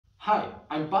Hi,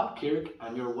 I'm Bob Kirk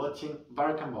and you're watching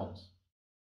BarkNBones.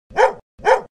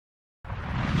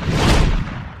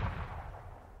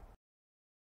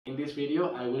 In this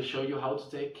video, I will show you how to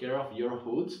take care of your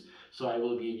hoods, so I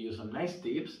will give you some nice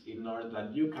tips in order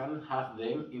that you can have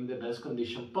them in the best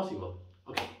condition possible.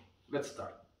 Okay, let's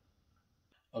start.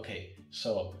 Okay,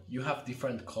 so you have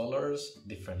different colors,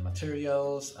 different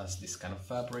materials as this kind of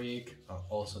fabric,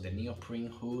 also the neoprene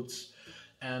hoods,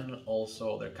 and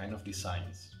also other kind of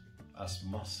designs as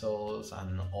mussels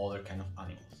and other kind of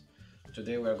animals.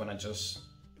 Today we're gonna just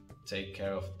take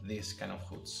care of these kind of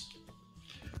hoods.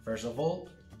 First of all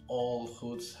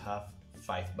hoods have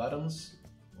 5 buttons: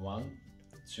 1,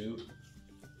 2,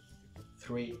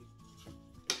 3,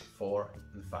 4,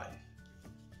 and 5.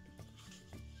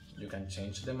 You can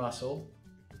change the muzzle.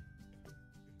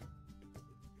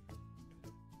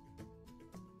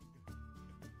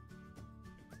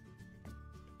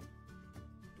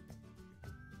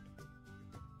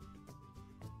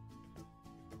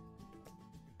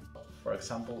 For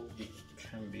example, it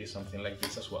can be something like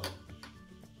this as well.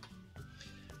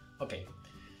 Okay,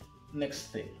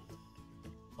 next thing.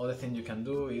 Other thing you can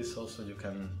do is also you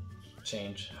can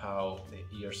change how the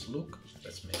ears look.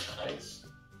 Let's make eyes.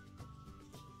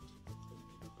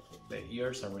 The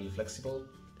ears are really flexible,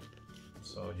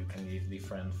 so you can give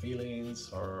different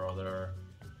feelings or other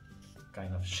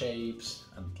kind of shapes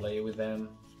and play with them,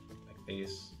 like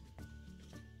this,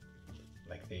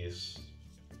 like this.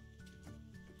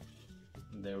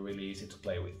 They're really easy to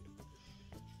play with.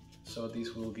 So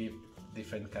this will give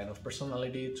different kind of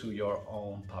personality to your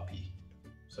own puppy.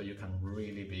 So you can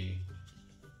really be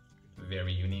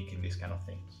very unique in these kind of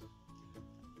things.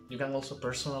 You can also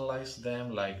personalize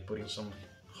them, like putting some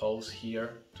holes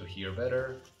here to hear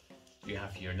better. You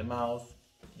have here the mouth,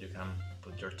 you can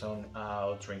put your tongue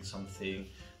out, drink something,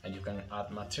 and you can add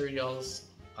materials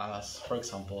as, for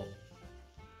example,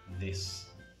 this.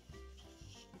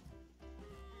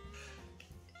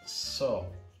 So,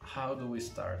 how do we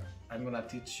start? I'm gonna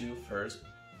teach you first,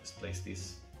 let's place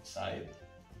this side,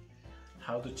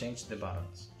 how to change the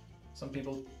buttons. Some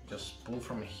people just pull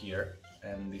from here,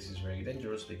 and this is very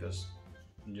dangerous because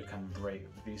you can break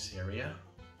this area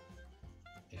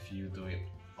if you do it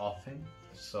often.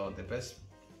 So the best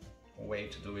way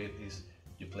to do it is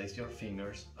you place your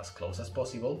fingers as close as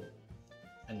possible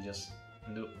and just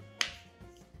do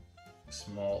a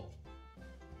small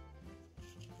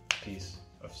piece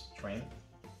of string.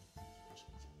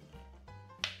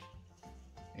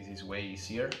 This is way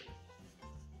easier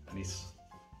and it's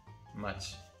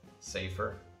much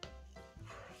safer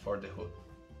for the hood,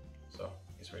 so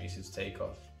it's very easy to take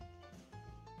off.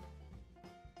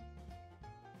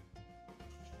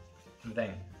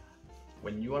 Then,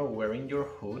 when you are wearing your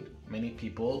hood, many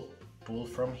people pull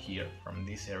from here, from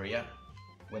this area,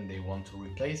 when they want to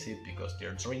replace it because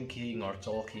they're drinking or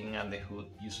talking and the hood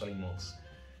usually moves.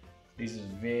 This is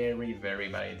very bad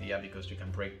idea because you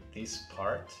can break this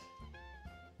part.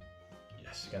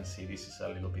 Yes, you can see this is a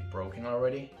little bit broken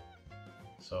already.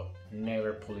 So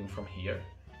never pulling from here.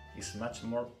 It's much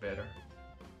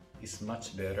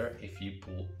better if you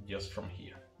pull just from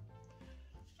here.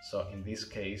 So in this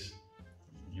case,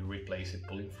 you replace it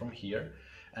pulling from here,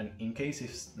 and in case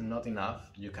it's not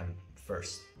enough, you can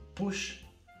first push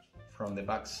from the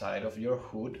back side of your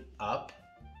hood up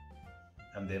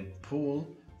and then pull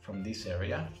from this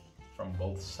area, from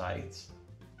both sides,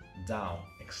 down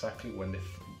exactly when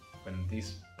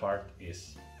this part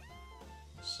is,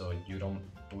 so you don't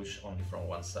push only from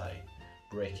one side,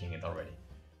 breaking it already.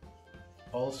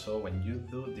 Also, when you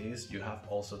do this, you have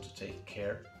also to take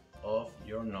care of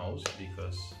your nose,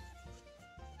 because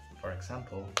for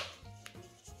example,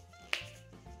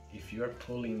 if you are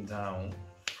pulling down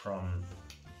from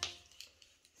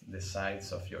the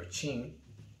sides of your chin,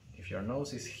 if your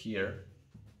nose is here,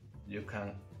 you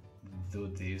can do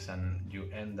this and you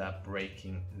end up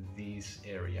breaking this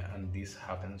area, and this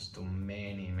happens to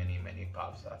many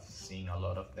pups. I've seen a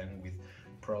lot of them with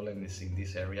problems in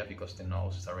this area because the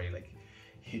nose is already like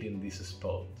hitting this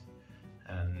spot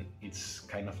and it's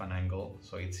kind of an angle,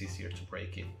 so it's easier to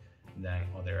break it than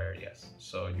other areas.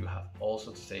 So you have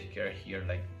also to take care here,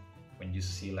 like when you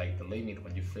see like the limit,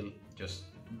 when you feel, just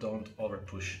don't over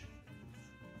push,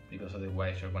 because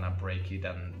otherwise you're gonna break it,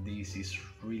 and this is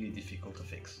really difficult to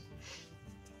fix.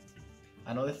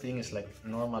 Another thing is, like,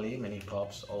 normally many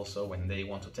pups also, when they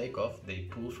want to take off, they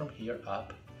pull from here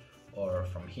up or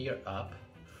from here up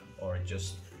or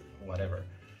just whatever.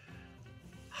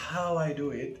 How I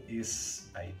do it is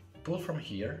I pull from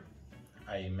here,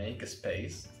 I make a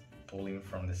space, pulling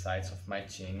from the sides of my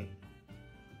chin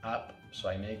up, so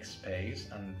I make space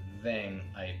and then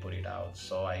I put it out.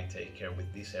 So I take care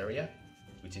with this area,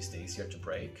 which is the easier to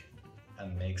break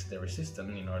and makes the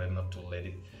resistance in order not to let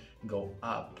it go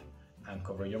up and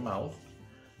cover your mouth.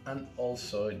 And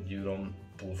also you don't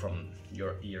pull from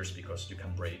your ears because you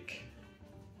can break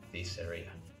this area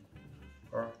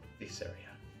or this area.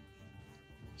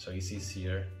 So it's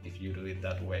easier if you do it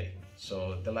that way.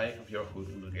 So the life of your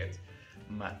hood will get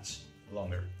much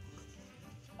longer.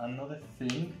 Another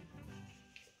thing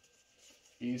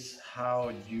is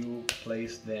how you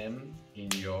place them in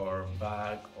your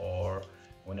bag or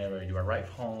whenever you arrive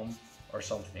home or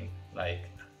something. Like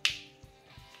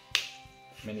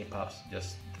many pups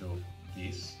just do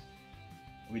this,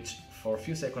 which for a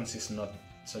few seconds is not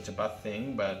such a bad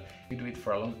thing, but if you do it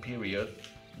for a long period,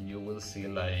 you will see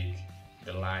like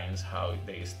the lines, how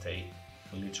they stay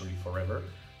literally forever.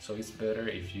 So it's better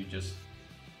if you just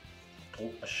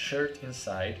put a shirt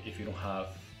inside. If you don't have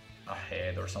a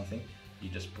head or something, you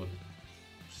just put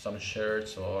some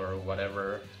shirts or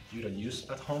whatever you don't use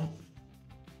at home,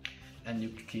 and you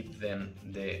keep them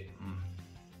in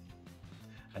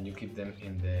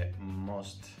the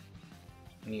most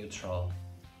neutral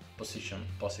position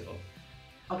possible.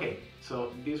 Okay,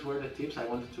 so these were the tips I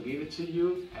wanted to give it to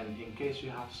you, and in case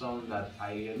you have some that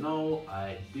I didn't know,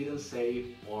 I didn't say,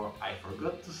 or I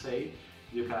forgot to say,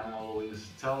 you can always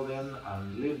tell them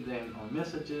and leave them on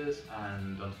messages,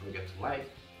 and don't forget to like,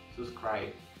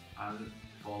 subscribe, and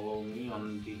follow me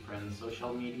on different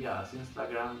social media as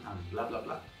Instagram and blah blah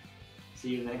blah. See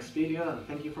you in the next video, and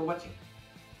thank you for watching.